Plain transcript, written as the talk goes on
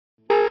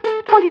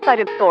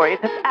20-Sided Stories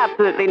has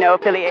absolutely no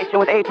affiliation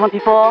with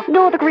A24,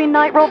 nor the Green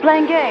Knight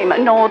role-playing game,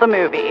 nor the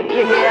movie.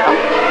 You hear?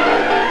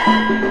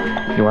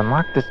 You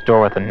unlock this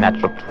door with a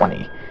natural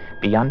 20.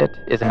 Beyond it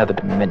is another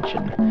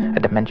dimension. A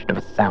dimension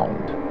of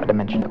sound. A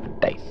dimension of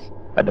dice.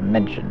 A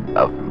dimension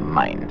of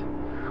mind.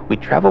 We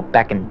travel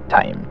back in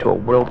time to a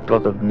world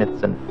filled with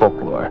myths and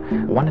folklore,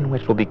 one in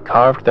which will be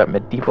carved throughout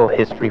medieval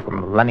history for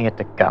millennia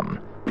to come.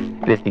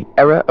 It is the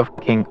era of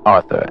King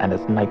Arthur and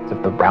his Knights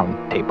of the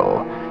Round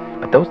Table.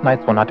 But those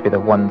knights will not be the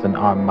ones in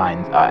our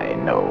mind's eye,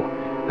 no.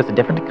 There's a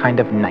different kind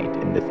of knight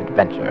in this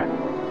adventure.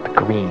 The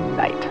Green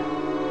Knight.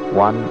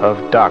 One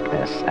of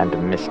darkness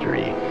and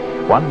mystery.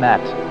 One that,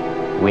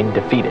 when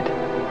defeated,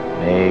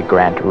 may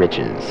grant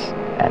riches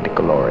and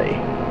glory.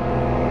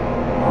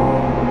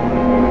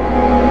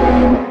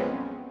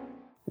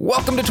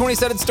 Welcome to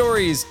 20-Sided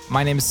Stories.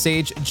 My name is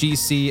Sage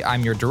GC.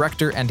 I'm your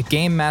director and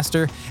game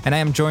master, and I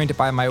am joined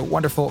by my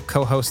wonderful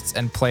co-hosts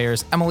and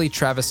players, Emily,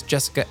 Travis,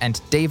 Jessica,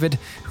 and David,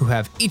 who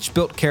have each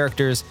built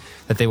characters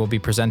that they will be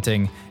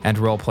presenting and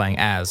role-playing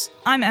as.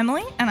 I'm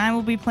Emily, and I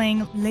will be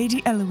playing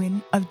Lady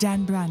Elwyn of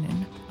Dan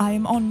Brannan. I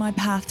am on my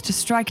path to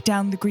strike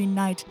down the Green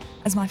Knight,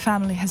 as my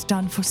family has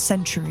done for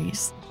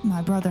centuries.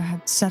 My brother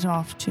had set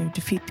off to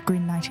defeat the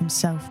Green Knight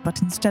himself,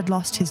 but instead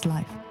lost his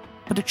life.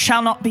 But it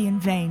shall not be in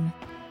vain.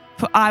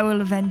 For I will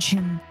avenge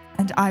him,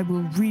 and I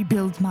will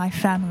rebuild my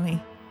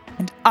family,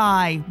 and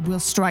I will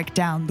strike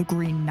down the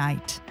Green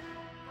Knight.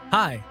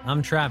 Hi,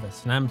 I'm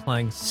Travis, and I'm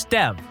playing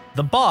Stev,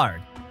 the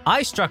Bard.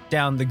 I struck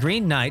down the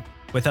Green Knight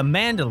with a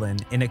mandolin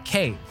in a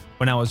cave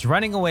when I was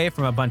running away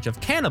from a bunch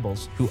of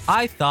cannibals who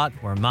I thought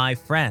were my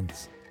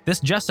friends.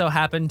 This just so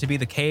happened to be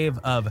the cave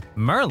of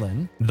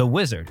Merlin, the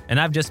wizard, and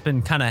I've just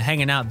been kind of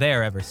hanging out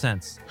there ever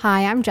since.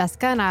 Hi, I'm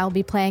Jessica, and I'll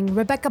be playing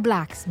Rebecca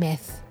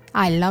Blacksmith.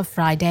 I love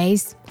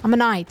Fridays. I'm a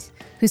knight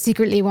who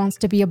secretly wants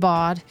to be a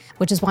bard,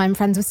 which is why I'm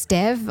friends with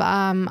Stev.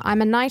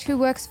 I'm a knight who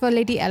works for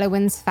Lady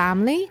Elwyn's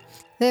family.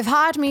 They've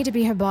hired me to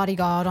be her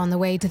bodyguard on the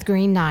way to the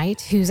Green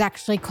Knight, who's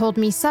actually called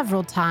me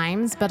several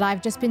times, but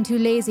I've just been too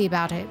lazy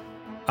about it.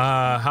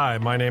 Hi,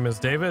 my name is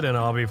David, and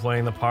I'll be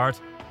playing the part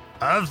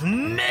of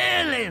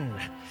Merlin,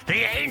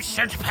 the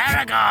ancient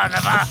paragon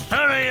of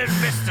Arthurian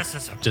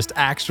mysticism. Just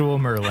actual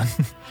Merlin.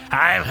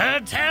 I've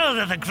heard tell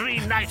that the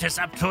Green Knight is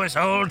up to his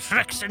old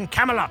tricks in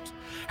Camelot,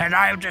 and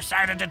I've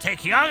decided to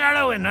take young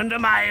Elwyn under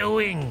my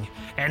wing,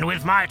 and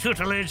with my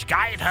tutelage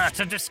guide her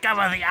to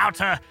discover the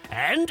outer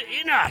and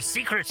inner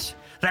secrets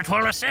that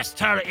will assist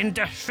her in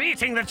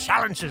defeating the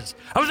challenges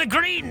of the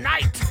Green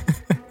Knight.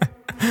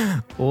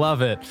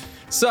 Love it.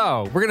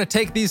 So, we're going to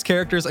take these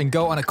characters and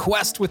go on a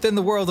quest within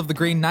the world of the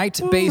Green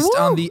Knight based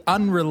on the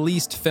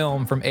unreleased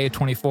film from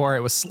A24. It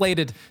was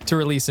slated to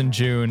release in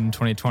June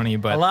 2020,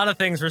 but... A lot of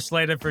things were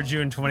slated for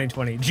June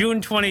 2020.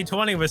 June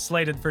 2020 was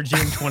slated for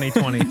June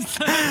 2020.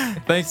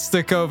 Thanks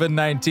to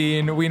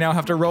COVID-19, we now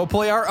have to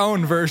roleplay our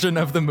own version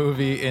of the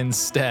movie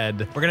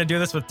instead. We're going to do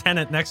this with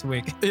Tenet next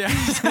week. Yeah.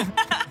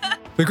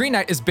 The Green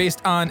Knight is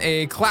based on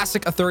a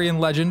classic Arthurian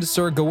legend,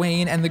 Sir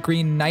Gawain and the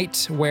Green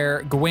Knight,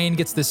 where Gawain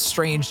gets this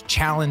strange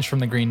challenge from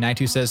the Green Knight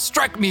who says,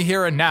 "Strike me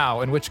here and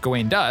now," in which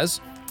Gawain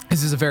does.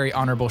 This is a very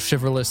honorable,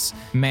 chivalrous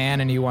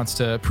man, and he wants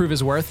to prove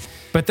his worth.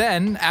 But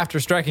then, after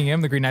striking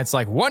him, the Green Knight's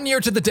like, "1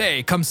 year to the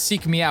day, come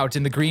seek me out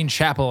in the Green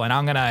Chapel, and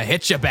I'm gonna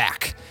hit you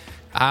back."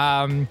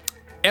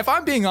 If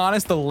I'm being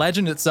honest, the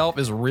legend itself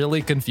is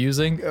really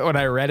confusing. When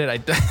I read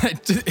it,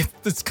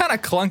 it's kind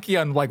of clunky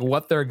on like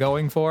what they're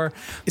going for.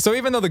 So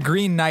even though the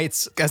Green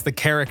Knights as the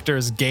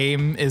characters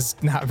game is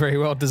not very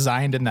well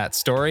designed in that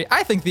story,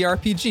 I think the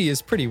RPG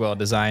is pretty well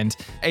designed.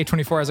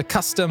 A24 has a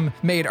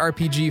custom-made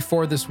RPG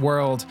for this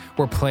world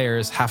where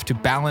players have to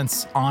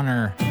balance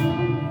honor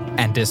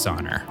and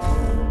dishonor.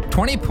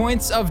 20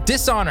 points of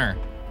dishonor,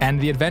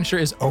 and the adventure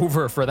is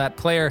over for that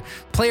player.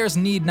 Players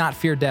need not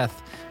fear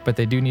death, but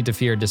they do need to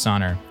fear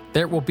dishonor.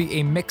 There will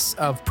be a mix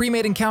of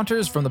pre-made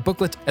encounters from the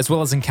booklet, as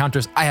well as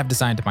encounters I have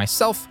designed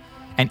myself,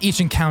 and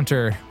each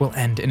encounter will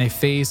end in a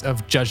phase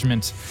of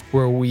judgment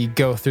where we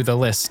go through the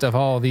list of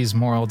all these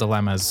moral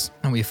dilemmas,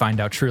 and we find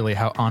out truly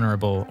how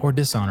honorable or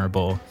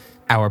dishonorable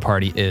our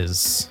party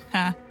is.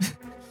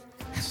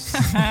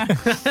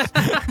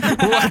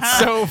 What's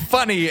so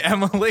funny,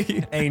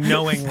 Emily? A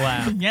knowing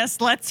laugh. Yes,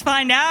 let's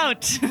find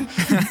out.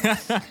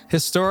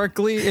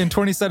 Historically, in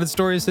 20-Sided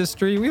Stories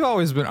history, we've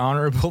always been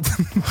honorable.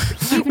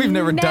 We've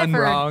never done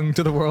wrong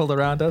to the world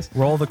around us.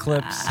 Roll the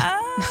clips.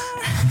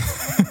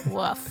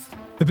 Woof.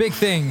 The big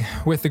thing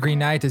with the Green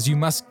Knight is you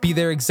must be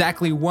there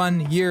exactly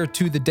 1 year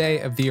to the day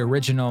of the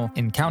original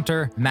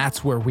encounter. And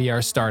that's where we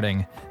are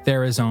starting.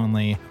 There is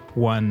only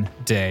 1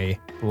 day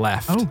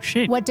left. Oh,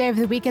 shit. What day of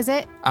the week is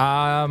it?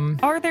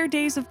 Are there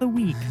days of the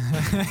week?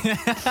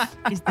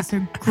 Is this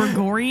a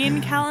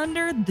Gregorian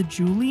calendar? The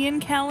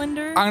Julian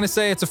calendar? I'm going to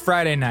say it's a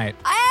Friday night.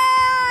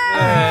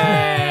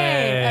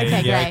 Hey!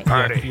 Okay, great.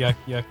 party.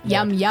 Yuck.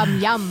 Yum, yum,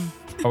 yum.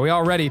 Are we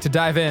all ready to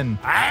dive in?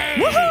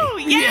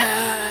 Woohoo!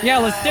 Yeah! Yeah,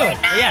 let's do it.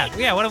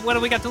 Yeah. What do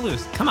we got to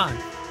lose? Come on.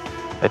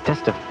 A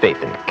test of faith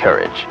and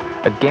courage,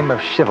 a game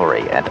of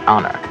chivalry and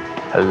honor,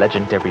 a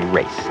legendary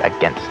race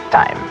against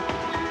time.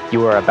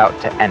 You are about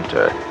to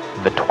enter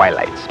the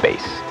Twilight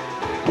Space.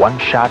 One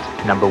shot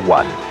number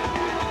 1,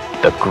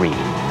 the Green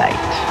Knight.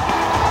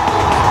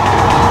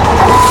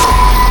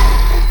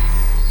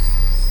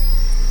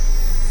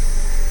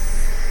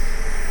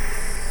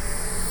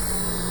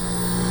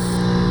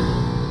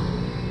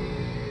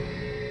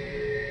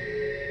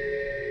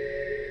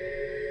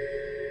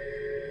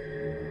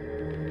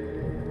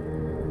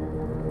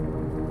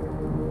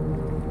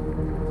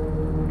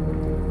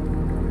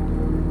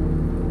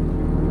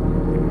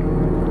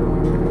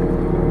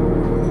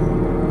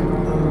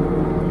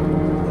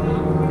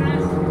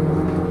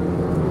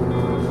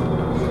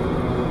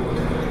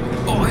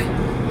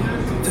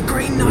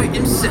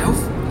 Himself?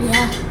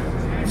 Yeah.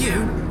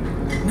 You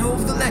know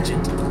of the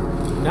legend?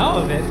 Know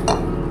of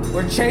it?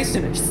 We're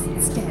chasing it.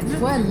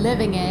 We're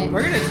living it.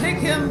 We're gonna take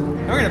him,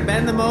 and we're gonna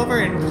bend him over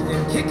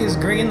and kick his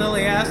green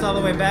lily ass all the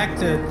way back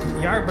to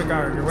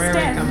Yarbagard or wherever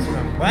he comes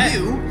from. What?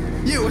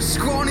 You a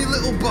scrawny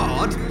little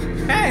bard?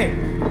 Hey!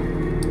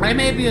 I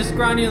may be a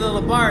scrawny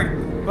little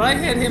bard, but I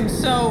hit him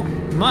so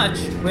much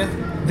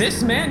with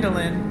this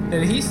mandolin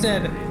that he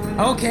said,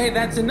 okay,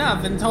 that's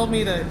enough, and told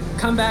me to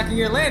come back a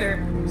year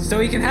later so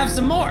he can have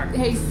some more.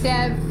 Hey,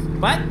 Steph.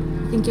 What?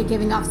 I think you're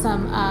giving off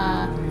some,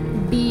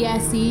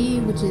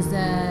 BSE, which is,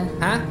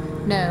 Huh?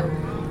 No,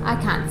 I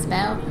can't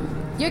spell.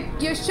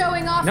 You're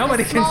showing off.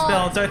 Nobody can small-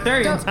 spell. It's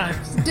Arthurian Don't-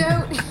 times.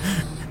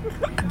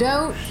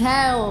 Don't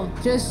tell.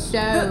 Just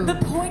show. The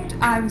point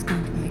I was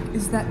going to make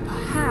is that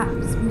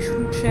perhaps we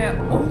shouldn't share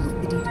all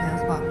of the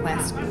details of our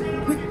quest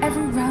with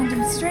every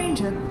random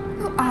stranger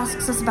who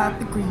asks us about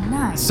the Green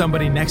Knight.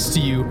 Somebody next to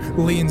you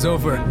leans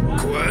over.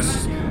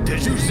 Quest?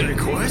 Did you say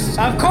quest?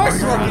 Of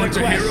course Are we're you on a like the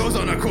quest. heroes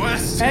on a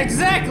quest?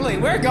 Exactly.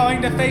 We're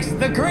going to face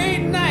the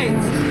Green Knight.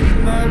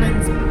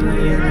 Merlin's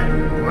beard.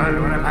 What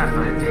am I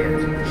my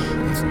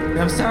beard?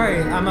 I'm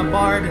sorry, I'm a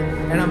bard,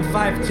 and I'm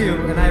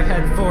 5'2", and I've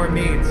had 4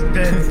 meads.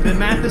 The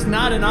math is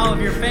not in all of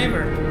your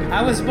favor.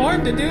 I was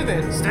born to do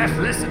this. Steph,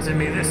 listen to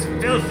me. This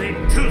filthy,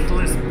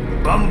 toothless,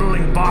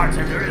 bumbling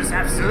bartender is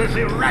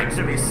absolutely right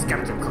to be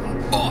skeptical.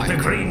 The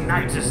Green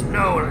Knight is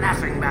no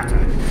laughing matter.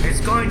 It's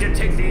going to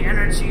take the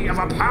energy of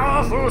a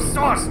powerful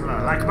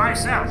sorcerer like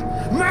myself,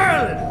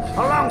 Merlin,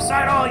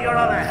 alongside all your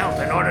other help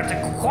in order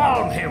to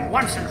qualm him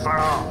once and for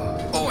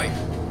all. Oi,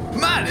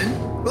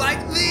 Merlin? Like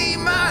the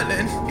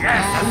Merlin?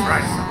 Yes, that's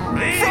right.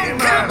 The From Merlin.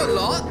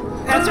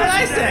 Camelot? That's what I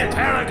Legendary said.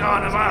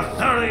 paragon of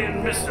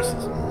Arthurian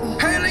mistresses.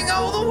 Hailing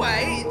all the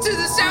way to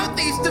the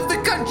southeast of the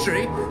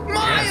country?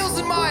 Miles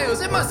and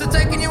miles! It must have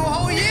taken you a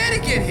whole year to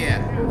get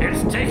here!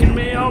 It's taken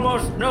me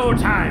almost no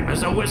time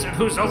as a wizard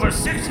who's over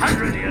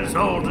 600 years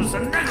old. It's a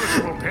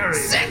negligible period.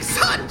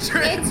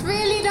 600! It's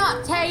really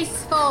not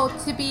tasteful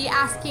to be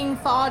asking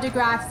for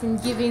autographs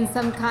and giving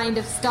some kind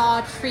of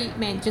star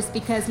treatment just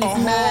because he's A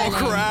whole Merlin.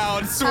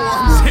 crowd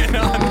swarms in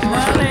on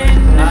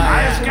Merlin!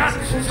 I've got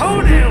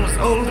toenails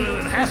older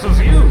than half of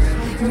you.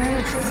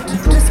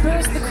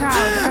 Disperse the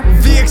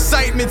crowd. The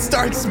excitement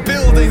starts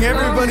building.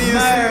 Everybody is...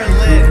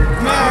 Merlin.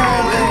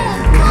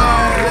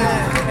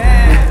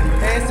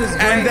 Hey, this is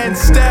great. And then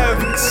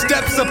Stev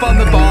steps up on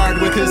the bard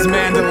with his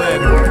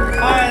mandolin. All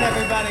right,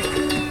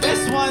 everybody.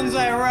 This one's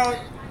I wrote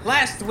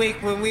last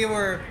week when we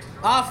were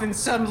off in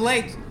some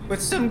lake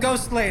with some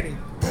ghost lady.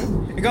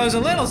 It goes a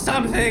little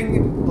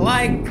something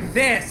like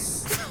this.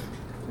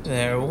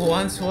 There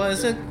once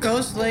was a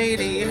ghost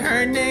lady,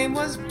 her name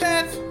was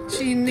Beth.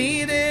 She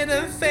needed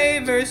a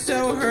favor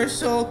so her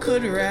soul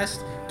could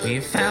rest. We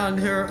found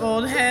her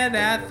old head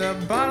at the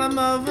bottom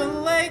of a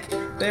lake.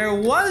 There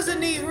was a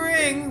neat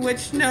ring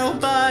which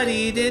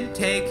nobody did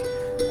take.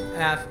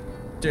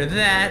 After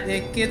that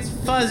it gets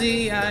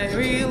fuzzy, I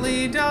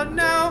really don't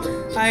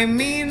know. I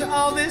mean,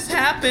 all this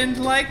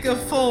happened like a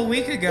full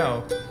week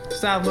ago.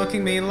 Stop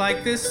looking at me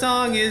like this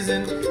song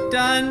isn't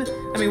done.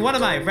 I mean, what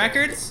am I,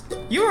 records?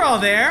 You were all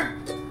there.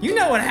 You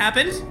know what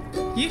happened.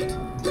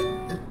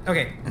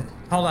 Okay,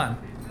 hold on.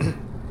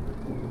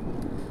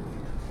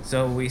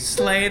 So we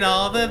slayed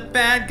all the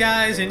bad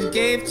guys and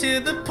gave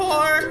to the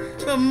poor.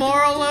 The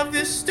moral of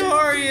this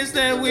story is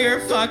that we're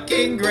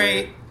fucking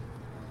great.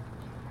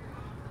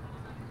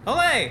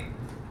 Olay!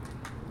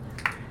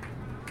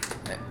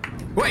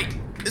 Wait,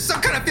 this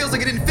kind of feels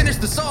like I didn't finish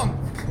the song.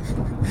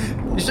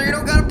 You sure you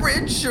don't got a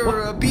bridge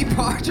or a B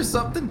part or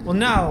something? Well,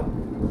 no.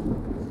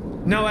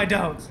 No, I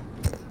don't.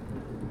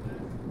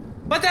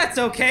 But that's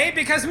okay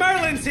because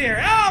Merlin's here.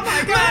 Oh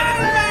my god, it's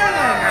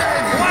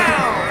Merlin!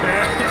 Wow!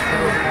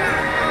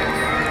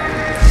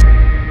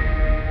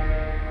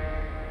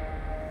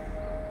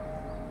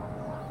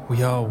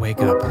 We all wake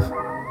up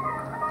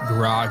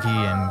groggy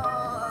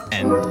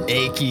and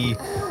achy. I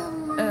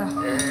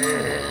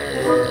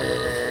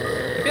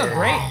feel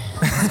great.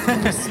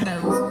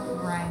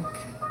 Smells rank.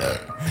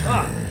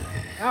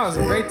 That was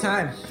a great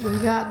time. We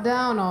got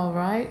down all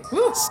right.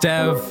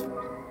 Stev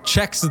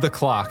checks the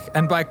clock,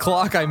 and by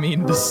clock I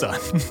mean the sun.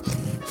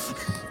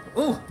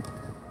 Ooh.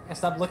 I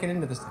stopped looking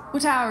into this.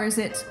 What hour is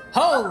it?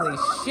 Holy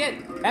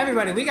shit!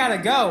 Everybody, we gotta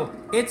go.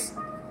 It's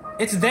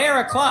their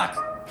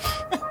o'clock.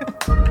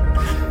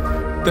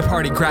 The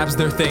party grabs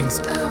their things.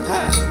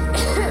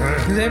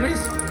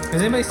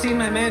 Has anybody seen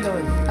my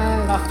mandolin?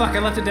 Oh, fuck, I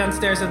left it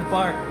downstairs at the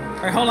bar.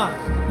 All right, hold on.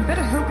 You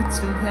better hope it's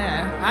still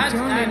there. It's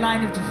your only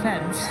line of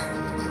defense.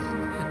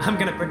 I'm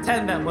gonna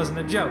pretend that wasn't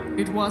a joke.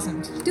 It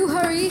wasn't. Do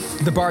hurry.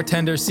 The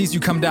bartender sees you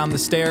come down the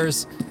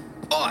stairs.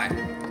 Oi,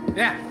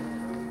 Yeah.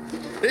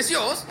 this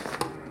yours?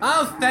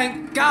 Oh,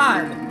 thank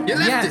God. You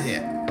left Yes. it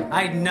here.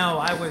 I know,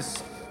 I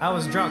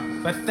was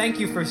drunk, but thank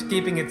you for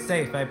keeping it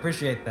safe. I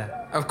appreciate that.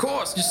 Of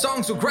course, your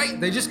songs were great.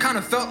 They just kind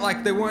of felt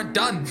like they weren't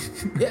done.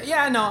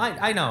 Yeah, no,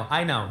 I know.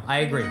 I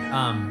agree.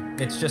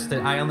 It's just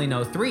that I only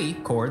know 3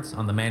 chords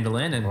on the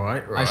mandolin, and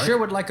Right. I sure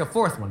would like a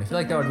 4th one. I feel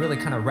like that would really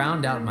kind of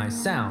round out my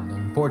sound.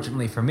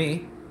 Unfortunately for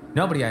me,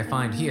 nobody I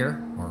find here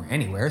or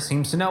anywhere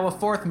seems to know a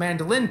 4th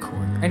mandolin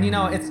chord. And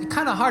it's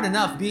kind of hard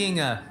enough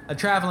being a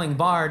traveling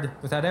bard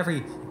without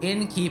every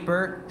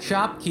innkeeper,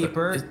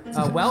 shopkeeper,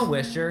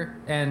 well-wisher,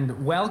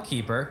 and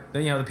well-keeper,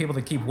 the people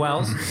that keep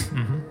wells,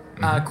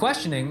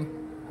 questioning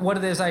what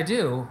it is I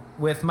do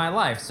with my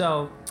life.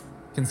 So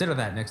consider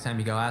that next time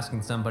you go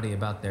asking somebody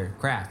about their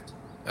craft.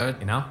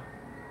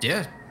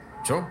 Yeah,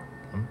 sure.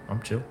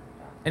 I'm chill.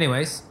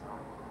 Anyways,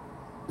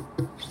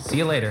 see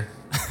you later.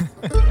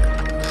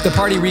 The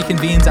party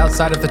reconvenes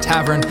outside of the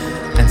tavern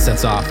and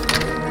sets off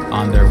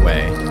on their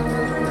way.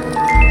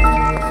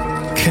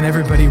 Can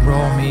everybody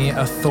roll me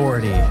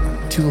authority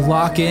to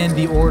lock in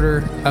the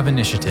order of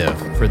initiative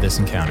for this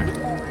encounter?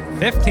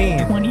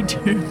 15.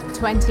 22.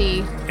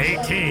 20.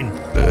 18.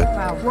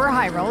 Wow, we're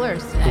high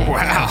rollers today.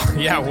 Wow,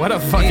 yeah, what a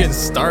fucking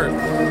start.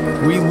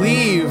 We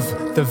leave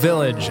the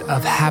village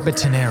of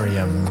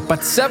Habitanarium,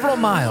 but several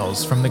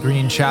miles from the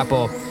Green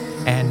Chapel,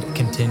 and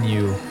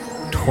continue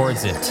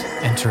towards it,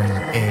 entering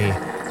a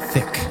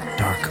thick,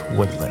 dark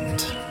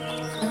woodland.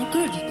 Oh,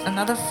 good.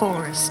 Another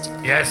forest.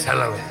 Yes,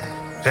 hello.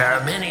 There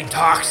are many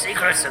dark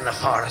secrets in the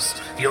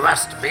forest. You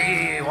must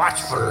be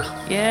watchful.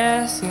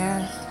 Yes.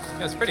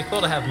 It's pretty cool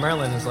to have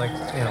Merlin as like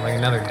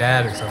another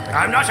dad or something.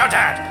 I'm not your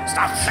dad.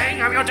 Stop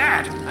saying I'm your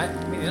dad.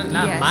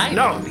 Not Yes. mine.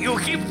 No, you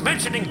keep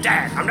mentioning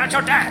dad. I'm not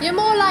your dad. You're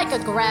more like a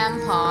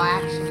grandpa,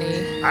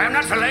 actually. I am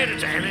not related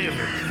to any of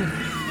you.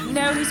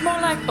 No, he's more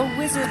like a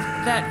wizard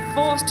that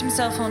forced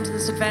himself onto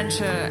this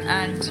adventure,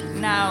 and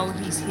now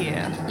he's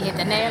here. You hit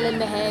the nail in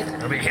the head.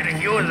 I'll be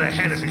hitting you in the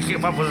head if you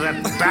keep up with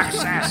that back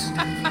sass.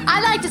 I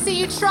like to see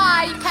you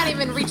try. You can't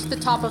even reach the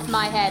top of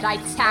my head. I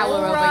tower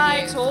over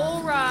you.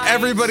 All right.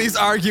 Everybody's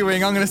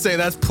arguing. I'm gonna say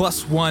that's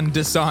 +1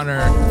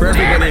 dishonor for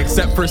everybody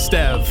except for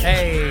Stev.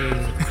 Hey.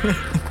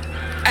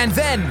 And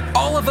then,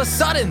 all of a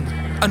sudden,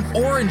 an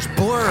orange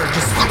blur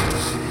just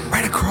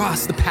right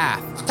across the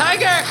path.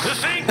 Tiger! The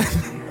thing.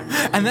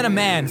 And then a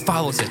man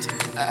follows it.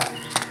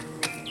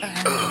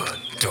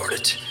 Darn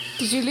it.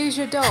 Did you lose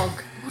your dog?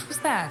 What was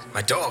that?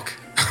 My dog.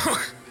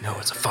 No,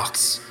 it's a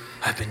fox.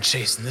 I've been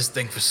chasing this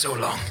thing for so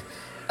long.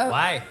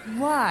 Why?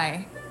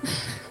 Why?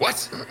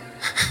 What?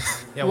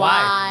 Yeah,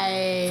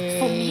 Why?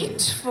 For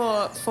meat?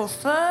 For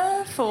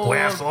fur? For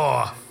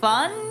Wherefore?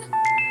 fun?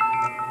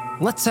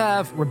 Let's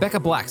have Rebecca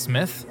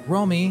Blacksmith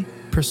roll me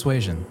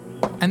persuasion.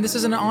 And this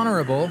is an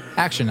honorable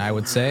action, I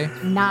would say.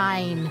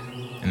 9.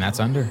 And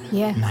that's under.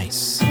 Yeah.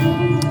 Nice.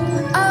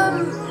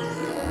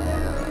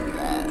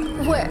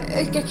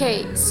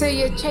 Okay, so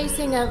you're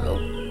chasing a...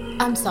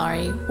 I'm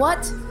sorry.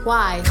 What?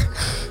 Why?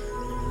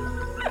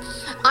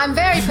 I'm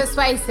very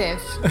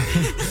persuasive.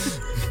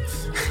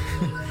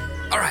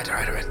 All right.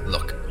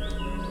 Look,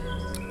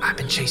 I've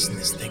been chasing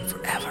this thing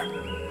forever.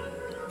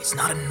 It's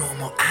not a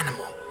normal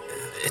animal.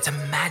 It's a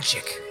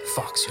magic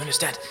fox. You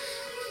understand?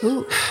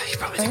 Ooh. You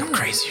probably think I'm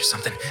crazy or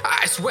something.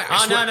 I swear.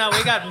 Oh, no,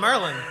 we got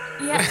Merlin.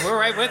 Yeah. We're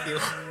right with you.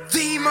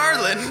 The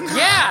Merlin.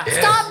 Yeah!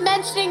 Stop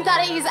mentioning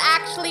that he's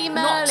actually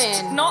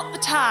Merlin. Not the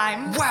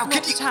time. Wow.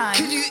 Not the time.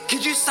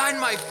 Could you sign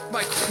my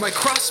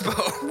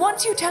crossbow?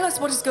 Once you tell us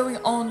what is going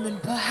on, then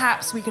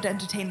perhaps we could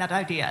entertain that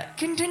idea.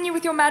 Continue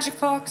with your magic,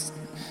 Fox.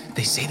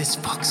 They say this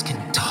fox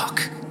can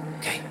talk.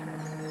 Okay.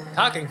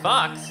 Talking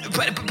fox.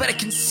 But it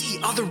can see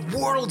other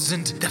worlds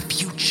and the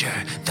future,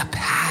 the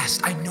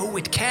past. I know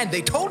it can.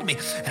 They told me,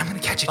 and I'm gonna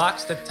catch it.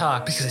 Fox that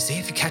talks. Because they say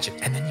if you catch it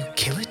and then you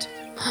kill it,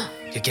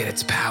 you get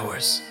its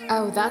powers.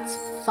 Oh, that's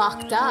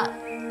fucked up.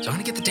 So I'm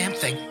gonna get the damn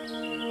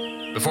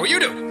thing before you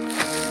do.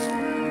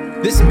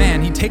 This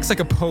man, he takes like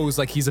a pose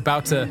like he's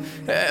about to,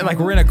 like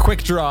we're in a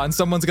quick draw and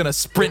someone's gonna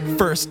sprint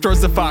first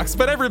towards the fox,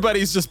 but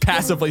everybody's just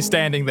passively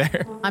standing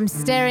there. I'm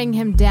staring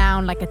him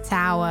down like a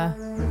tower.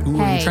 Ooh,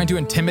 Hey. you trying to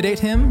intimidate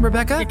him,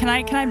 Rebecca?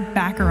 Yeah, can I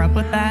back her up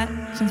with that?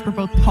 Since we're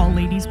both tall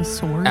ladies with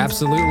swords.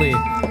 Absolutely.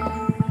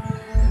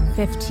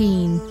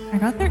 15. I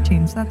got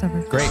 13, so that's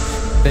over. Great.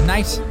 The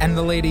knight and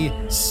the lady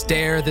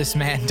stare this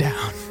man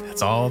down.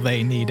 That's all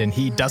they need, and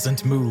he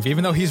doesn't move,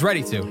 even though he's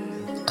ready to.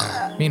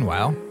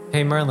 Meanwhile,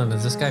 Hey, Merlin,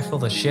 is this guy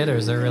full of shit or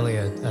is there really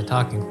a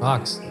talking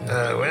fox?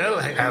 Well,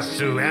 I have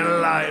to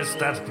analyze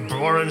that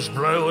orange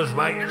blow with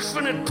my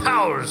infinite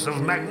powers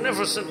of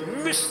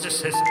magnificent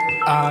mysticism.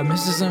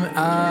 mysticism,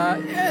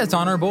 yeah, it's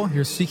honorable.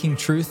 You're seeking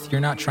truth. You're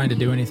not trying to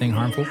do anything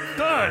harmful.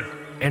 Good.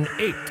 An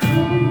 8.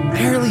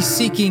 Barely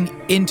seeking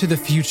into the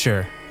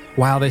future.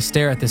 While they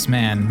stare at this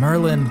man,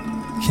 Merlin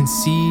can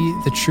see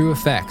the true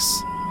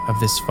effects of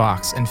this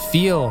fox and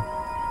feel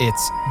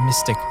its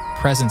mystic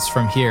presence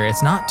from here.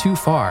 It's not too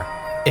far.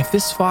 If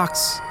this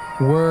fox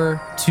were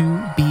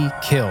to be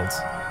killed,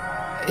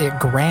 it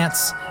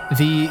grants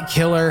the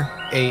killer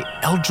a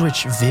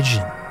eldritch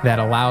vision that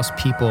allows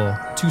people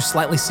to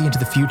slightly see into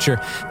the future.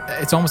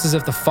 It's almost as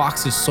if the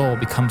fox's soul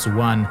becomes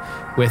one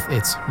with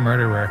its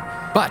murderer.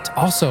 But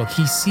also,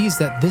 he sees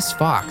that this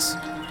fox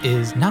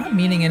is not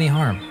meaning any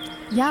harm.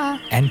 Yeah.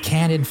 And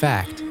can, in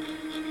fact,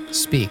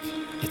 speak.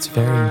 It's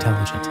very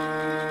intelligent.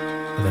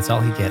 But that's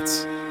all he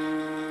gets.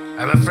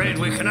 I'm afraid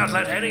we cannot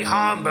let any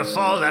harm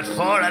befall that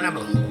poor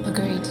animal.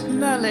 Agreed.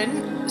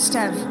 Merlin,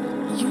 Stev,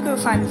 you go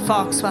find the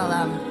fox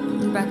while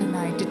Rebecca and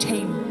I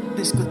detain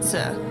this good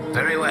sir.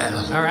 Very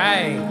well. All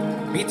right,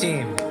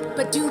 B-team.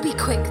 But do be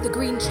quick, the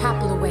Green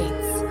Chapel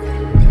awaits.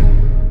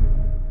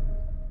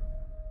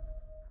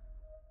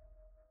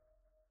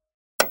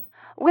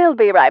 We'll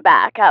be right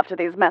back after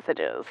these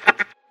messages.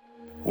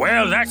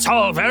 Well, that's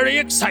all very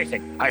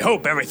exciting. I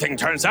hope everything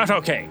turns out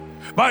okay.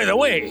 By the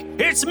way,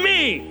 it's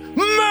me,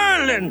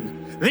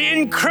 Merlin, the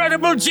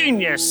incredible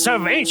genius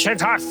of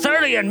ancient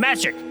Arthurian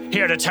magic,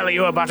 here to tell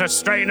you about a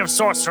strain of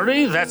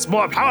sorcery that's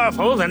more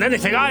powerful than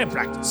anything I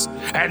practice,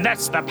 and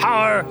that's the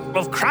power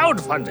of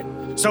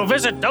crowdfunding. So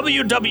visit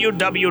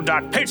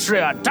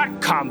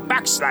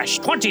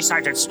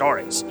www.patreon.com/20sided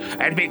stories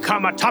and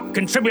become a top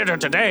contributor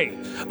today,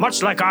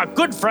 much like our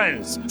good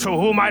friends, to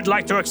whom I'd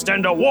like to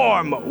extend a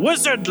warm,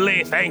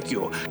 wizardly thank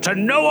you to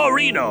Noah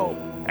Reno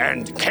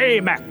and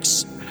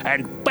K-Max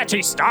and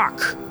Betty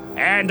Stark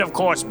and, of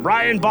course,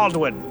 Brian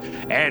Baldwin.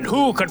 And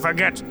who could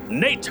forget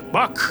Nate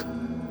Buck?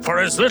 For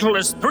as little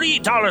as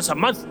 $3 a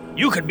month,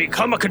 you can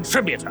become a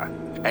contributor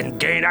and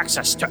gain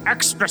access to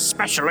extra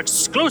special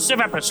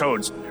exclusive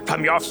episodes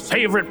from your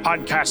favorite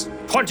podcast,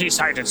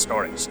 20-Sided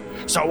Stories.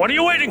 So what are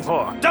you waiting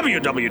for?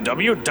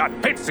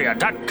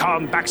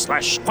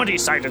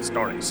 www.patreon.com/20-Sided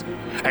Stories.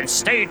 And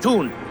stay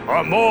tuned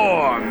for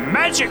more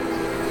magic.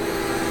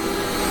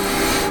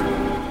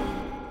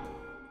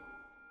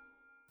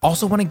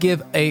 Also want to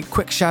give a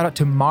quick shout out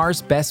to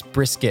Mars Best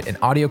Brisket, an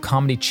audio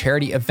comedy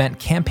charity event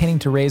campaigning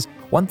to raise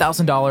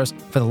 $1,000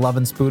 for the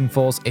Lovin'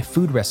 Spoonfuls, a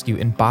food rescue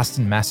in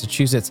Boston,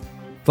 Massachusetts.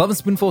 The Lovin'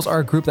 Spoonfuls are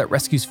a group that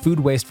rescues food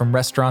waste from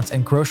restaurants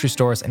and grocery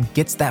stores and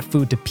gets that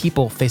food to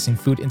people facing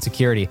food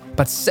insecurity.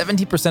 But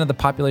 70% of the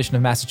population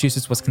of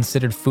Massachusetts was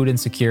considered food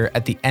insecure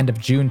at the end of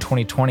June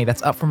 2020.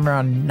 That's up from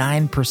around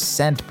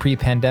 9%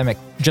 pre-pandemic.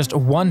 Just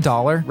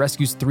 $1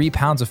 rescues 3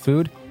 pounds of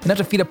food, enough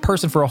to feed a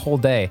person for a whole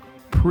day.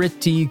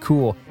 Pretty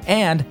cool.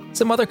 And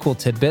some other cool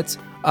tidbits.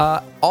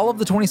 All of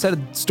the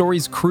 20-Sided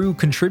Stories crew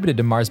contributed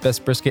to Mars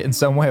Best Brisket in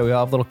some way. We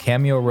all have little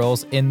cameo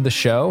roles in the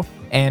show,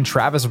 and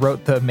Travis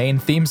wrote the main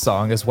theme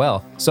song as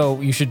well.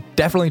 So you should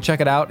definitely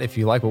check it out if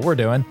you like what we're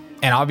doing.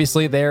 And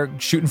obviously they're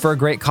shooting for a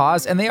great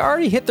cause, and they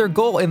already hit their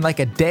goal in like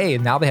a day,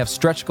 and now they have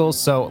stretch goals,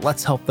 so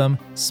let's help them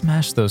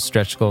smash those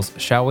stretch goals,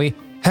 shall we?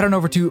 Head on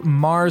over to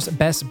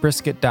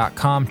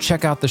marsbestbrisket.com,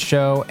 check out the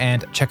show,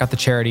 and check out the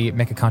charity,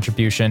 make a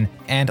contribution,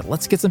 and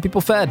let's get some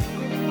people fed.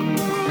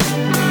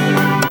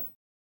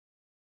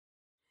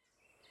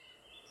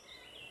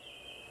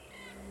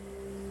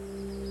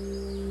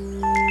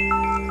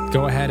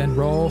 Go ahead and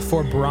roll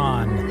for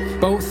Braun,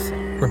 both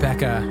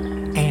Rebecca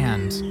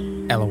and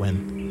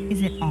Elwyn.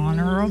 Is it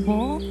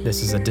honorable?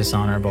 This is a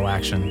dishonorable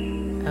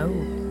action. Oh.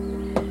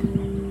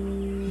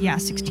 Yeah,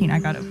 16, I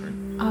got over.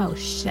 Oh,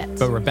 shit.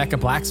 But Rebecca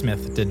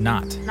Blacksmith did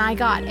not. And I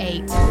got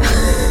 8.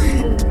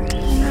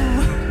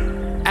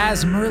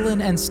 As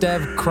Merlin and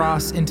Stev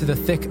cross into the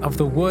thick of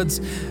the woods,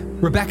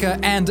 Rebecca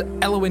and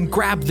Elwyn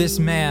grab this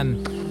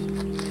man.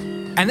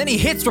 And then he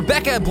hits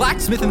Rebecca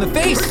Blacksmith in the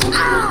face.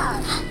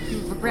 Ah! You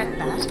regret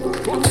that.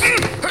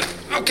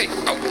 Okay.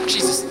 Oh,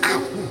 Jesus.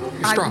 Ow.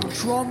 You're strong. I will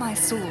draw my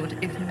sword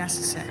if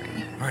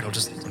necessary. All right, I'll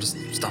just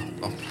stop.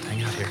 I'll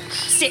hang out here.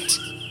 Sit.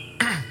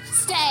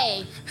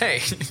 Stay.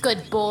 Hey.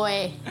 Good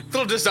boy. A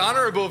little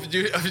dishonorable of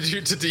you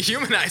to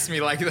dehumanize me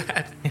like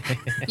that.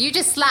 You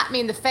just slapped me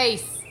in the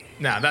face.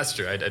 Nah, that's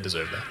true. I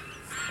deserve that.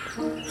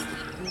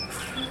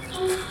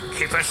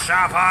 Keep a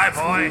sharp eye,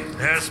 boy.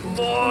 There's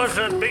more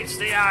than meets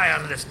the eye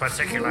on this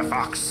particular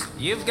fox.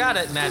 You've got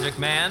it, Magic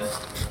Man.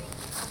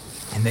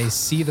 And they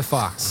see the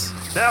fox.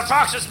 The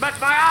fox has met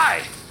my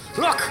eye.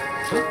 Look.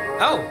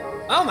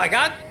 Oh my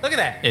God. Look at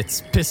that.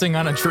 It's pissing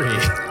on a tree.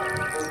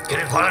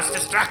 It was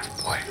distracted,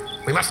 boy.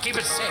 We must keep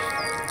it safe.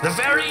 The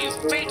very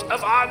fate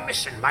of our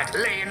mission might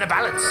lay in the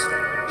balance.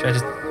 Do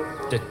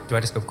I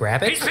just go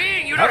grab it? He's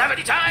peeing. You don't have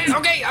any time.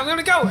 Okay, I'm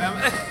gonna go.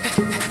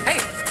 Hey.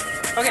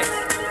 Okay.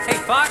 Hey,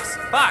 Fox.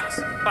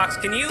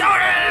 Can you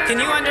understand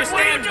me? What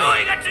are you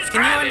doing?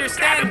 Can you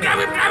understand me? Grab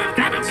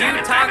him. Do you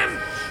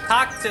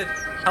talk to?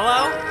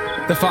 Hello?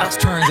 The fox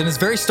turns and is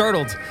very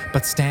startled,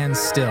 but stands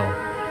still.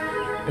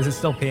 Is it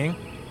still peeing?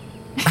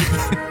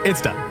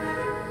 It's done.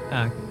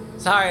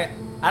 Sorry,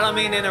 I don't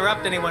mean to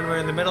interrupt anyone. We're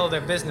in the middle of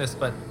their business,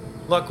 but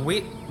look,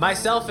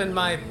 myself and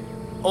my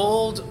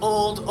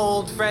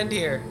old friend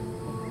here,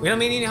 we don't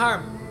mean any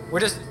harm. We're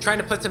just trying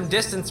to put some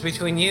distance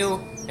between you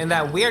and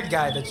that weird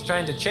guy that's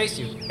trying to chase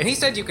you. And he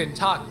said you can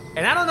talk.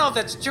 And I don't know if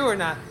that's true or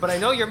not, but I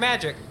know you're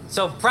magic,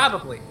 so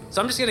probably.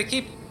 So I'm just gonna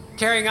keep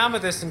carrying on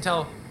with this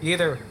until you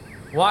either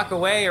walk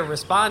away or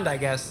respond, I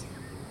guess.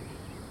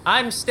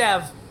 I'm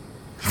Stev.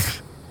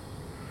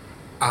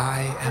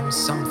 I am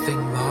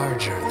something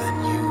larger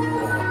than you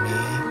or me.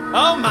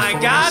 Oh my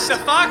God, the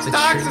fox the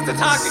talks with the trees,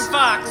 talking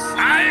fox.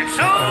 I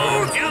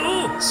told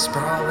you!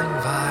 Sprawling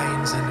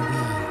vines and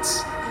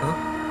weeds.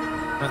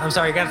 I'm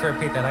sorry, you got to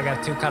repeat that. I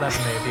got too caught up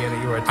in the idea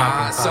that you were a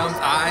talking fox.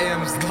 I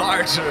am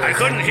larger. I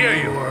couldn't than hear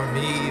you. or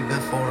me,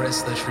 the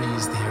forest, the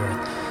trees, the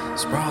earth.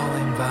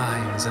 Sprawling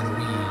vines and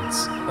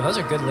weeds. Well, those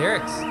are good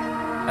lyrics.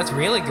 That's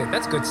really good.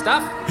 That's good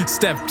stuff.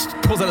 Steph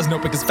pulls out his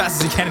notebook as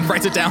fast as he can and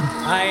writes it down.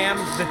 I am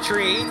the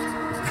tree.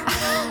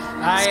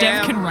 I Steph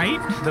am can write.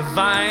 the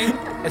vine.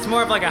 It's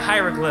more of like a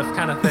hieroglyph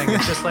kind of thing.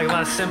 It's just like a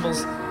lot of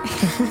symbols.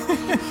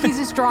 He's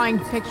just drawing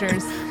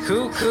pictures.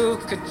 Cuckoo.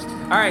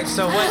 All right,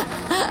 so what?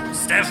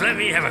 Steph, let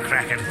me have a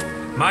crack at it.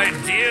 My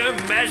dear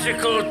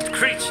magical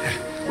creature,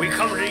 we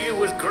come to you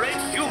with great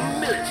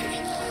humility,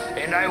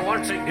 and I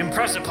want to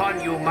impress upon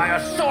you my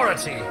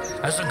authority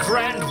as a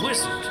grand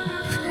wizard.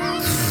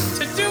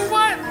 To do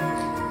what?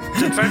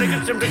 To try to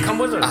get them to come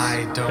with us.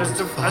 I don't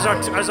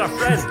as our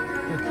friend.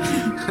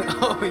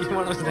 Oh, you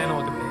want us an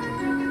animal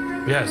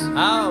companion? Yes.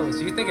 Oh, so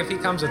you think if he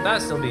comes with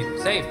us, he'll be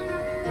safe?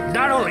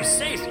 Not only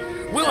safe,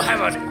 we'll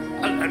have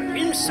an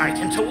insight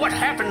into what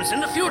happens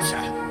in the future.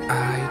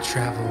 I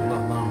travel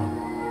alone.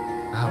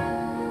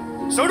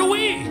 So do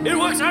we. It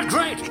works out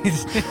great.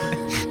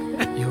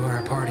 You are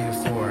a party of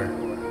 4.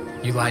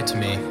 You lied to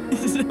me.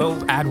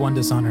 Add 1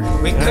 dishonor.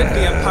 We could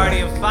be a party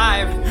of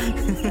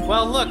 5.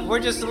 Well, look, we're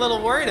just a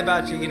little worried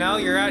about you, you know?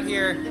 You're out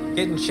here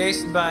getting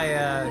chased by,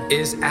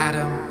 Is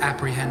Adam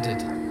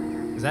apprehended?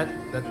 Is that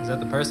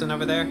the person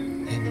over there?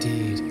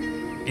 Indeed.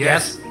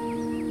 Yes.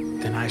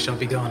 Then I shall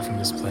be gone from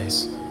this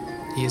place.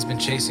 He has been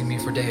chasing me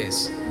for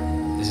days.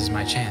 This is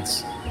my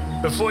chance.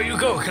 Before you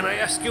go, can I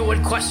ask you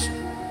one question?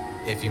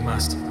 If you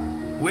must.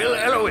 Will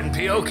Elowen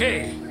be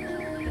okay?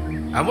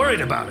 I'm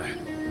worried about her.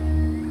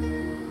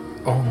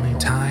 Only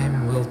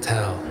time will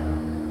tell.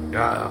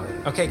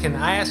 Okay, can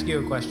I ask you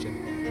a question?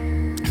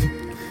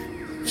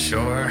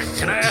 Sure.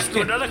 Can I ask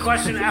you another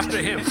question after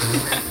him?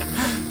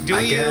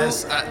 I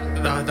guess.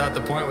 I thought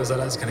the point was that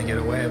I was gonna get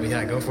away, but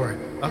yeah, go for it.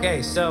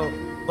 Okay, so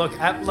look,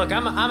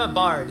 I'm a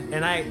bard,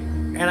 and I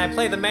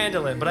play the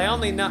mandolin, but I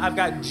only know I've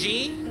got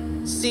G,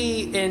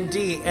 C, and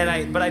D,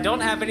 but I don't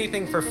have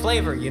anything for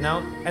flavor, you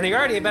know. And you're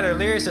already a better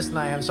lyricist than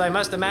I am, so I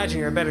must imagine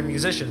you're a better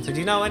musician. So do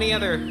you know any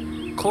other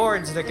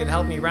chords that could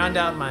help me round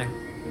out my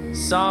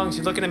songs?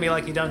 You're looking at me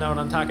like you don't know what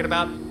I'm talking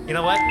about. You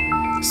know what?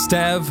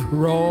 Stev,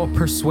 roll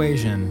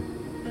persuasion.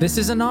 This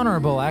is an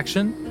honorable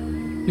action.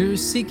 You're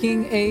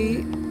seeking a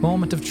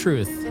moment of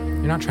truth.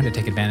 You're not trying to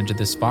take advantage of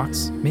this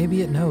fox.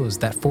 Maybe it knows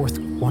that 4th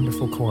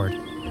wonderful chord.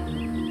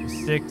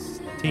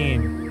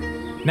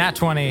 16. Nat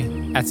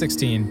 20 at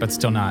 16, but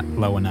still not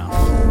low enough.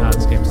 Nah,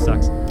 this game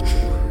sucks.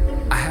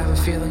 I have a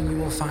feeling you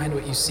will find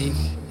what you seek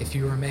if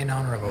you remain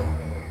honorable.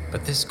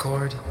 But this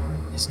chord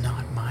is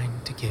not mine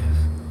to give.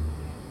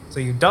 So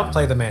you don't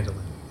play the mandolin.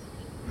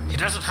 He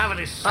doesn't have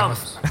any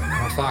thumbs.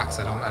 I'm a fox.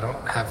 I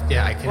don't have.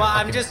 Yeah, I can. Well, I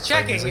I'm can just play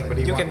checking. music. What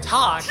do You want? can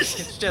talk.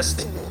 It's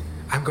just.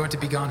 I'm going to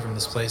be gone from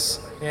this place.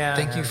 Yeah.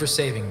 Thank you for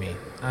saving me.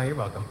 Oh, you're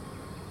welcome.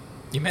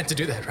 You meant to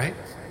do that, right?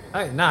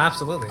 Oh, no,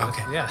 absolutely.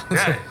 Okay. Yeah.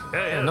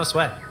 Yeah. No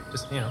sweat.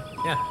 Just, yeah.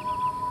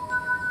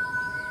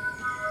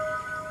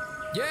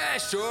 Yeah,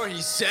 sure,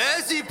 he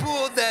says he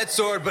pulled that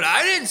sword, but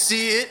I didn't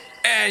see it.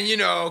 And,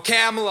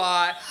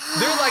 Camelot,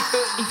 they're like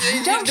the... If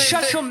you don't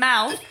shut your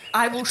mouth,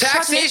 I will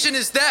Taxation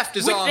is theft,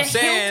 is with all the I'm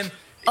saying.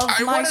 hilt of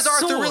my What does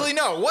Arthur sword. really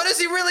know? What does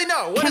he really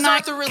know? What Can does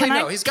Arthur really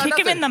know? He's got kick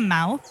nothing. him in the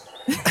mouth?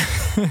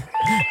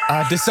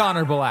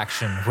 Dishonorable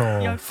action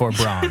roll for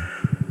Braun.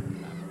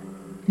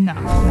 No.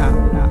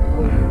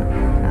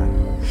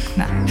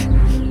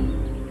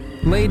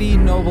 Lady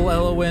Noble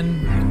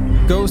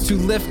Elowen goes to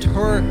lift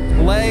her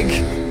leg,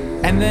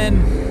 and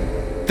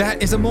then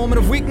that is a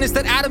moment of weakness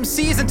that Adam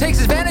sees and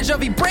takes advantage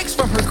of. He breaks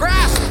from her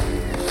grasp,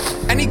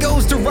 and he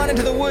goes to run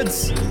into the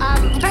woods.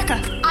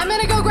 Rebecca. I'm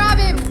gonna go grab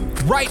him.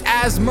 Right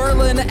as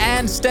Merlin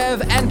and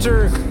Stev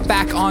enter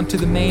back onto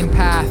the main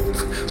path.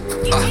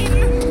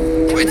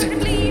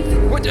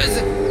 What is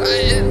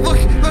it? Look,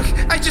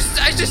 I just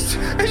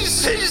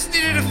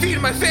needed to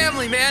feed my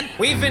family, man.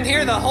 We've been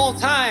here the whole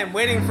time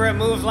waiting for a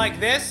move like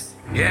this.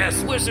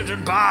 Yes, wizard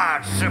and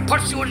bard.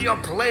 Put you in your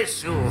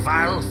place, you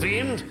vile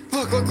fiend.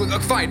 Look,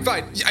 fine.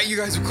 You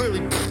guys have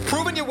clearly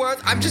proven your worth.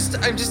 I'm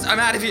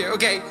out of here,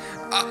 okay?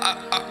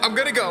 I'm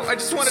gonna go. I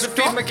just wanted to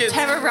feed my kids.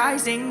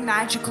 Terrorizing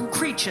magical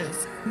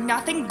creatures.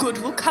 Nothing good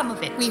will come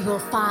of it. We will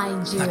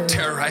find you. Not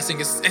terrorizing.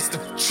 It's the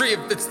tree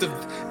of. It's the. You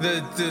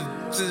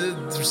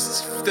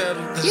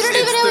don't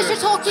even know what you're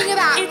talking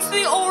about. It's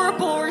the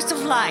Ouroboros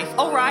of life.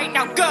 All right,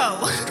 now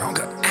go.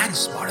 Stronger and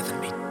smarter than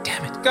me.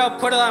 Damn it. Go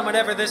put it on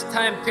whatever this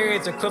time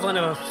period's equivalent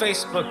of a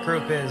Facebook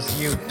group is,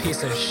 you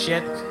piece of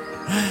shit.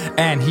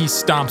 And he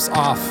stomps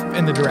off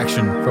in the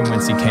direction from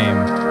whence he came,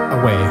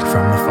 away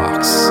from the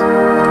fox.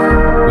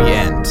 we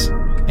end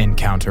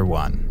Encounter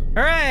 1.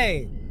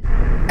 Hooray!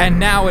 And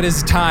now it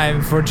is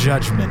time for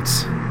judgment.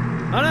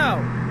 Oh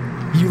no!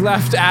 You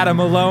left Adam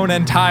alone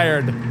and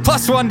tired.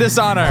 +1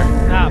 dishonor.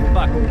 Ah,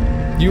 fuck.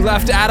 You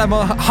left Adam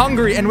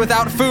hungry and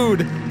without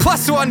food.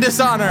 +1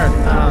 dishonor.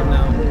 Oh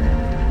no.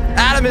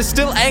 Adam is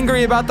still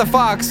angry about the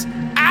fox.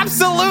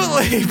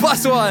 Absolutely,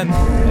 +1.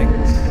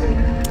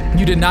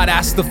 You did not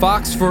ask the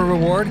fox for a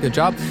reward. Good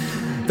job.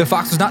 The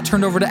fox was not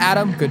turned over to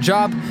Adam. Good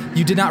job.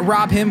 You did not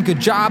rob him. Good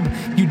job.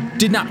 You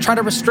did not try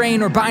to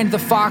restrain or bind the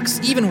fox,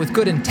 even with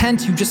good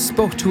intent. You just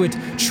spoke to it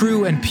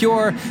true and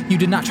pure. You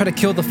did not try to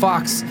kill the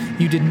fox.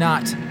 You did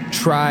not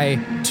try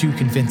to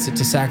convince it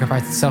to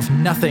sacrifice itself.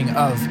 Nothing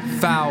of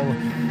foul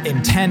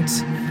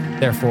intent.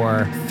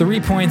 Therefore,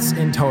 3 points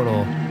in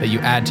total that you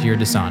add to your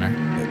dishonor.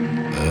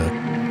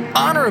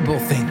 Honorable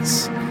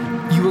things.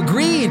 You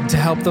agreed to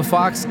help the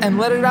fox and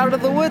let it out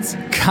of the woods.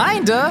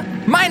 Kinda.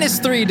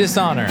 -3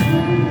 dishonor.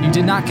 You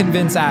did not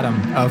convince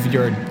Adam of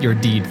your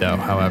deed, though,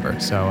 however.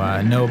 So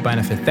no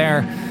benefit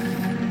there.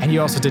 And you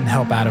also didn't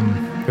help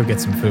Adam go get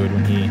some food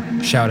when he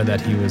shouted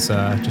that he was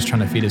just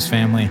trying to feed his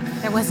family.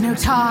 There was no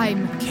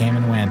time. Came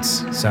and went.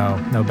 So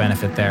no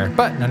benefit there.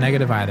 But no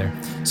negative either.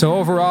 So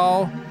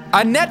overall,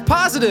 a net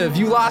positive.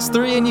 You lost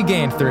 3 and you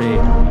gained 3.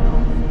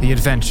 The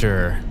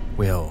adventure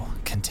will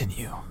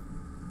continue.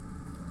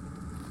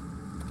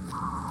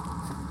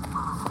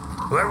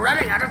 We're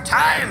running out of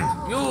time.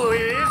 You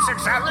idiots are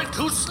traveling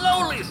too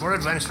slowly for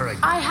adventuring.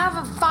 I have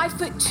a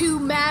 5'2"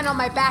 man on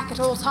my back at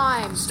all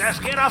times.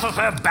 Steph, get off of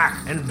her back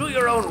and do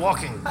your own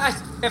walking.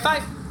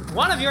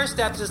 One of your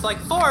steps is like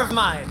 4 of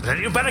mine. Then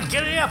you better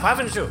giddy up,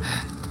 haven't you?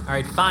 All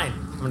right, fine.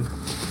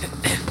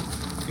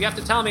 You have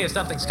to tell me if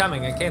something's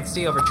coming. I can't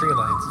see over tree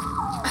lines.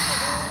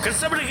 Can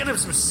somebody get him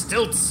some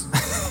stilts?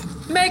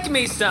 Make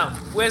me some,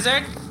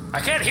 wizard.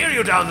 I can't hear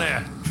you down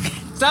there.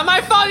 It's not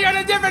my fault you're in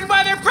a different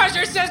weather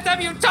pressure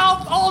system, you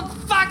tall old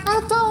fuck!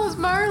 How tall is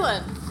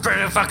Merlin?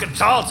 Pretty fucking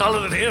tall,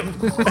 taller than him.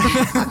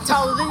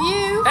 Taller than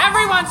you.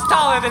 Everyone's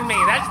taller than me,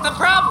 that's the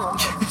problem.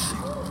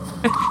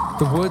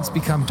 The woods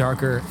become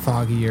darker,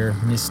 foggier,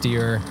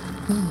 mistier.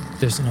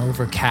 There's an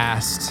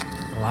overcast,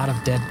 a lot of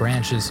dead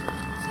branches,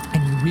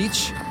 and you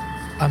reach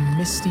a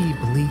misty,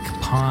 bleak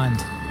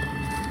pond,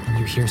 and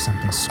you hear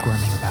something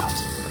squirming about.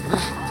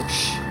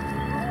 Shh.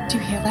 Do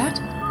you hear that?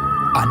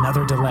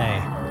 Another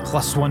delay.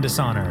 +1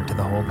 dishonor to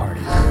the whole party.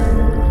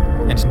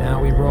 And now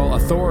we roll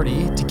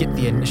authority to get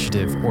the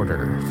initiative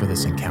order for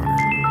this encounter.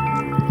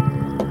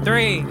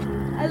 3.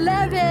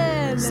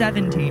 11.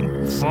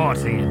 17.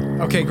 14.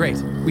 Okay, great.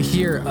 We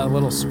hear a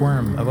little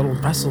squirm, a little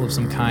rustle of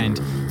some kind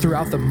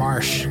throughout the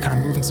marsh, kind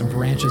of moving some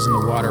branches in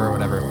the water or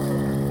whatever.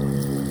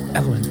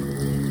 Evelyn,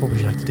 what would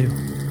you like to do?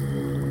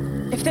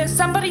 If there's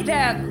somebody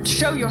there,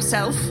 show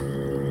yourself.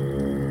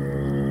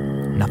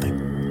 Nothing.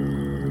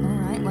 All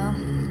right, well,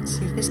 let's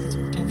see if this gets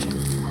more attention.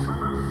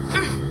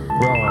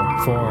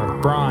 Roll for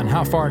Braun.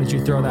 How far did you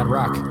throw that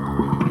rock?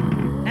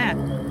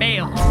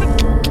 Fail.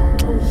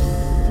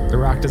 The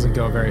rock doesn't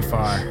go very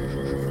far.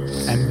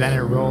 And then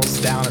it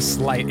rolls down a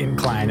slight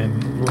incline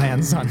and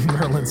lands on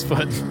Merlin's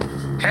foot.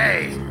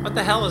 Hey! What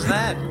the hell was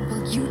that?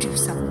 Will you do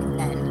something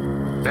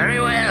then? Very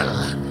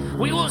well.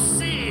 We will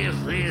see if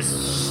these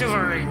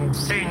shivering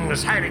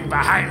things hiding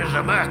behind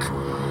the murk,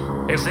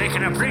 if they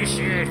can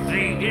appreciate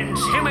the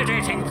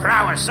intimidating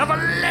prowess of a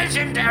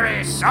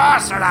legendary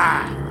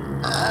sorcerer.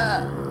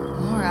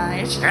 All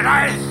right. And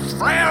I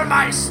flail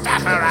my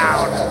staff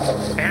around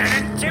in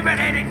an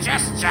intimidating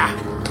gesture.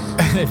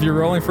 If you're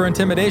rolling for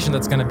intimidation,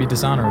 that's going to be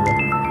dishonorable.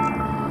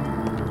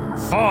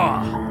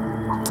 4.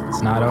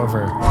 It's not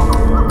over.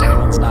 That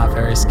one's not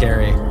very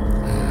scary.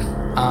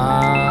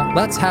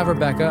 Let's have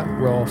Rebecca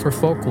roll for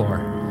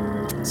folklore.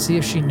 See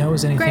if she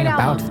knows anything Great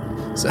about.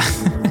 So,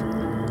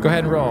 go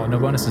ahead and roll. No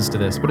bonuses to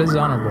this, but it is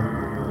honorable.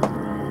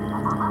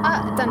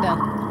 It's under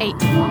 8.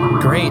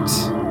 Great.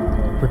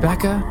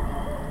 Rebecca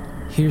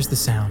hears the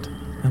sound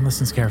and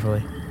listens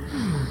carefully.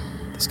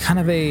 There's kind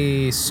of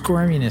a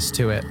squirminess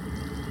to it,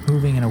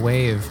 moving in a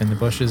wave in the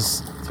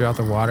bushes throughout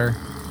the water.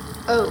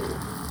 Oh,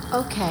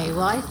 okay.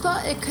 Well, I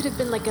thought it could have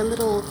been like a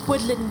little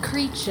woodland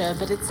creature,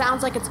 but it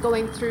sounds like it's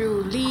going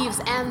through leaves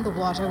and the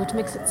water, which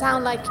makes it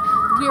sound like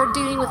we are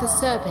dealing with a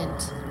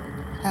serpent.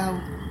 How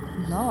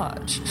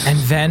large? And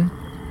then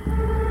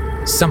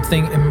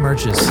something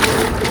emerges.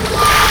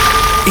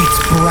 It's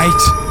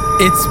bright,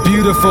 it's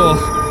beautiful,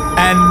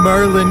 and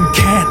Merlin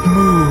can't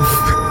move.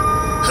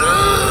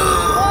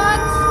 What?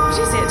 What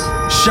is it?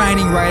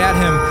 Shining right at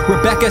him,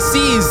 Rebecca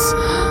sees. Is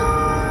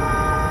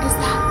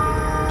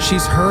that?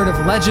 She's heard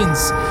of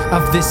legends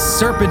of this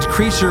serpent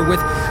creature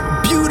with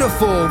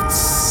beautiful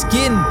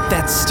skin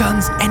that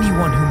stuns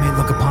anyone who may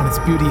look upon its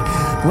beauty.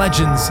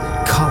 Legends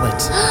call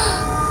it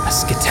a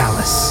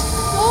Scatalis.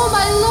 Oh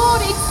my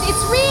lord,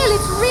 it's real,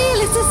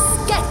 it's a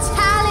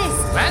Scatalis.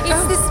 What?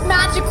 It's this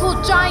magical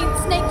giant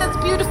snake that's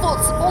beautiful.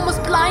 It's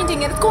almost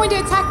blinding and it's going to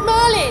attack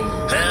Merlin.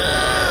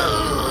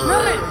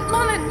 Merlin!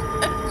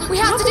 We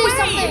have look to do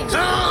away.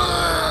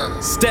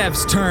 something.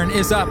 Stev's turn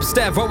is up.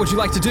 Stev, what would you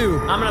like to do?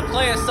 I'm gonna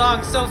play a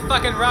song so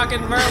fucking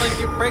rockin' Merlin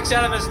breaks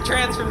out of his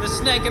trance from the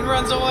snake and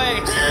runs away.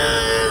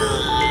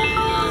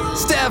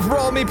 Stev,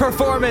 roll me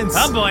performance.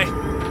 Oh boy.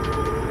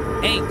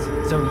 8.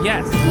 So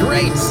yes.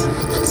 Great.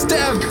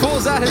 Stev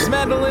pulls out his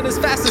mandolin as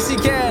fast as he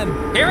can.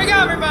 Here we go,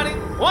 everybody.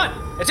 1,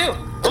 2,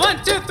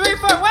 1, 2, 3, 4.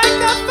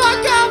 Wake the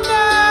fuck up,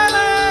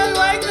 Merlin!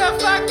 Wake the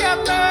fuck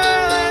up,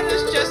 Merlin!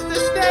 It's just a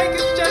snake.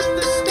 It's just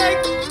a snake.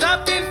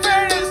 Stop being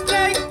afraid of the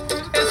snake.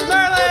 It's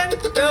Merlin,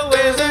 the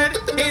wizard.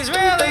 He's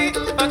really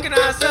fucking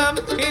awesome.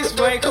 He's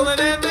way cooler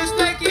than the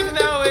snake, even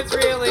though it's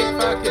really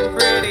fucking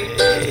pretty.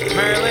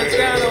 Merlin's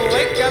gonna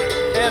wake up,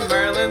 and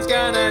Merlin's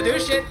gonna do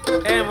shit,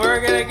 and we're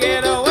gonna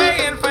get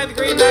away and find the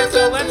Green Knight.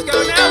 So let's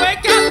go now.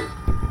 Wake up!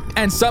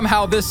 And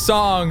somehow this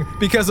song,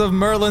 because of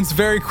Merlin's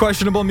very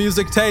questionable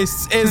music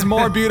tastes, is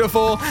more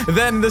beautiful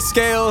than the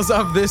scales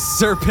of this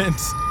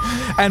serpent.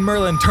 And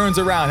Merlin turns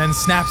around and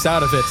snaps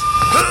out of it.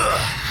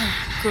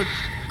 Good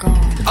God.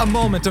 A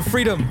moment of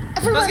freedom.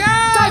 Everyone,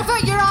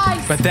 divert your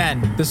eyes! But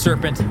then the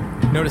serpent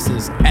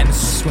notices and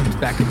swims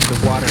back into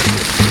the water.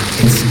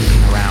 It's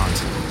sneaking around.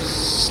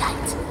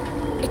 Shite.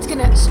 It's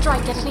gonna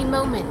strike at any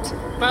moment.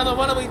 Marla,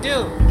 what do we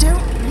do?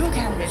 Don't look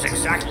at It's it.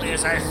 exactly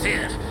as I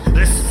feared.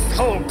 This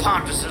whole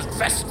pond is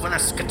infested with a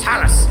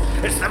Scatalus.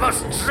 It's the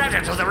most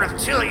dreaded of the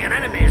reptilian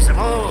enemies of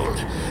old.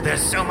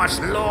 There's so much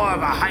lore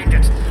behind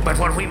it, but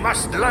what we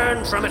must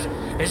learn from it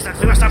is that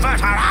we must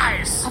avert our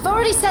eyes. I've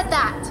already said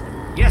that.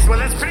 Yes, well,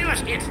 that's pretty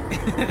much it.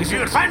 If you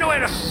could find a way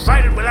to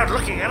fight it without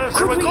looking at it,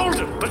 then we're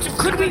golden. But you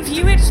Could we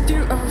view it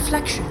through a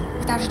reflection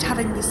without it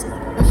having this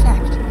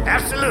effect?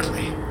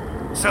 Absolutely.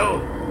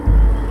 So,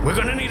 we're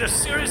gonna need a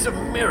series of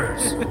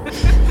mirrors.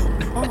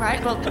 All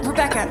right, well,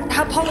 Rebecca,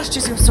 how polished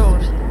is your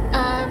sword?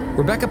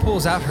 Rebecca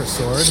pulls out her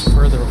sword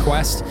per the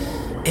request.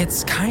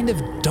 It's kind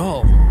of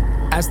dull.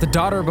 As the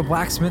daughter of a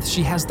blacksmith,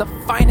 she has the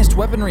finest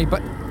weaponry,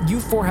 but you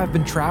four have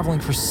been traveling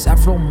for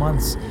several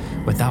months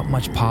without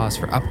much pause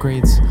for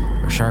upgrades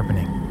or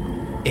sharpening.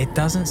 It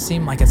doesn't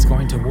seem like it's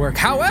going to work.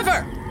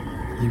 However,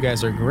 you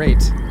guys are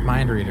great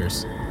mind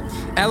readers.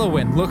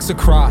 Elowin looks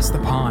across the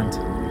pond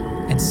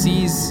and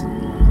sees,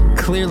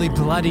 clearly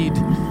bloodied,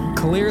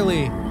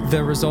 clearly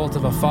the result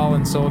of a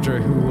fallen soldier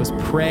who was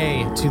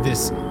prey to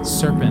this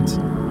serpent.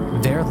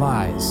 There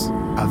lies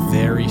a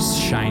very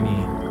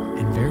shiny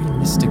and very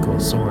mystical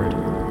sword.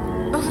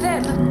 Over there,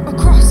 look,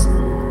 across.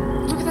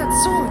 Look at that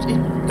sword.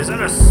 Is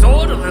that a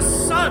sword of the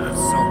sun? It's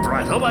so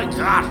bright. Oh my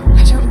god.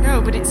 I don't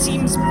know, but it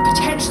seems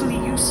potentially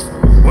useful.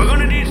 We're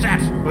gonna need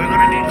that. We're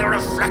gonna need the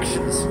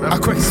reflections. A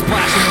quick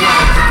splash in the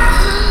water.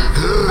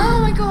 Oh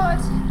my god.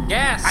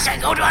 Yes. I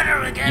can't go to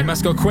under again. You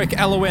must go quick,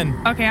 Elowin.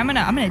 Okay, I'm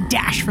gonna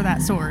dash for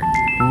that sword.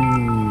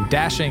 Ooh,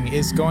 dashing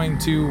is going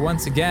to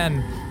once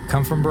again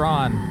come from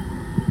Braun.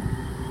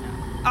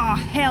 Oh,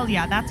 hell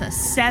yeah, that's a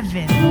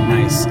 7.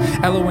 Nice.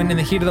 Elowin, in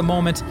the heat of the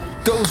moment,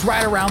 goes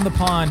right around the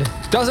pond.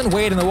 Doesn't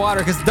wade in the water,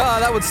 because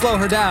that would slow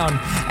her down.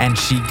 And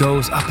she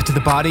goes up to the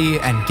body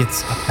and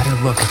gets a better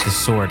look at the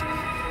sword.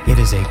 It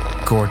is a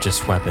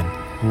gorgeous weapon,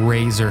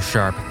 razor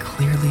sharp,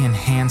 clearly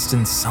enhanced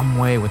in some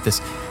way with this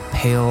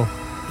pale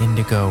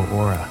indigo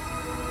aura.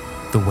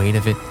 The weight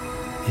of it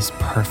is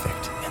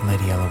perfect in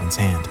Lady Elowin's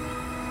hand.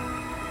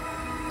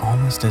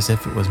 Almost as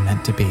if it was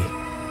meant to be.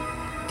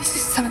 This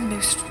is some of the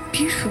most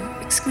beautiful,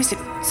 exquisite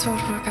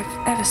swordwork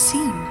I've ever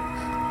seen.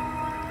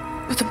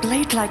 With a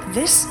blade like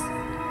this,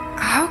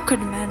 how could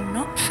a man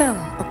not fell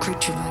a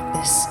creature like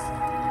this?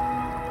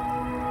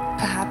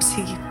 Perhaps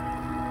he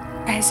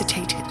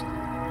hesitated.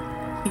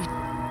 He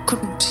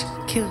couldn't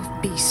kill the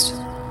beast.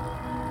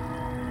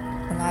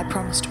 Well, I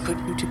promise to put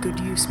you to good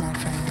use, my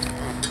friend.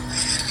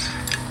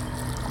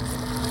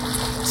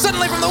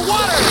 Suddenly from the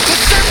water, the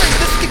serpent,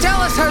 the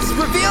Scatalus has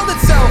revealed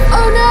itself.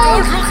 Oh no!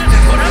 Don't look at it,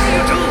 whatever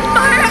you do.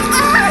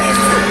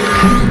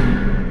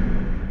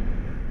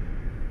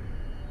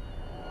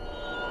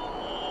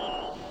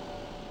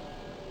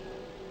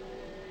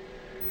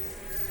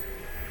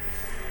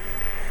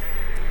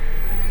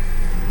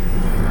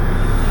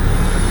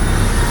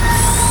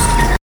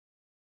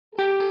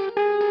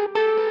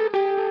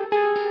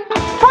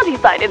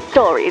 Twenty-Sided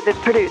Stories is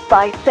produced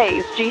by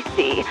Sage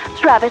GC,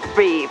 Travis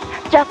Reeves,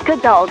 Jessica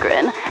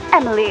Dahlgren,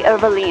 Emily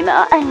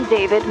Ervelina, and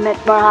David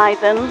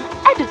Mitmerheisen.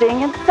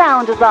 Editing and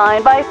sound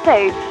design by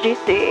Sage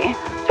GC.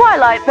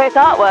 Twilight Space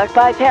artwork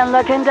by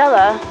Chandler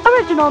Candela.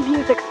 Original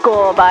music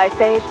score by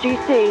Sage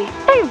GC.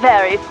 A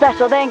very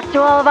special thanks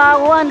to all of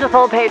our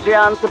wonderful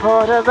Patreon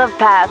supporters of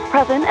past,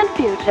 present, and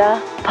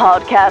future.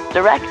 Podcast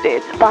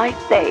directed by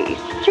Sage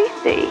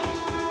GC.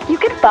 You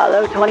can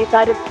follow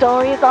 20-Sided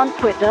Stories on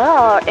Twitter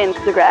or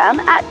Instagram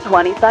at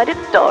 20-Sided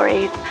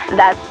Stories.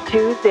 That's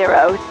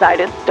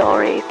 20-sided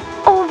stories.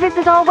 Or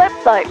visit our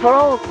website for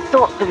all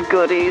sorts of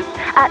goodies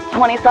at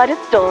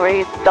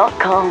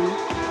 20sidedstories.com.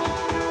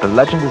 The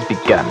legend has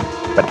begun,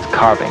 but its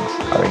carvings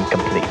are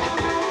incomplete.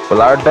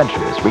 Will our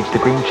adventurers reach the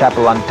Green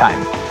Chapel on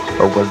time,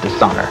 or will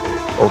dishonor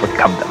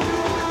overcome them?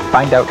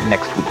 Find out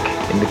next week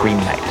in The Green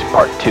Knight,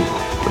 Part 2,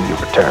 when you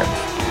return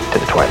to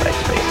the Twilight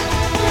Space.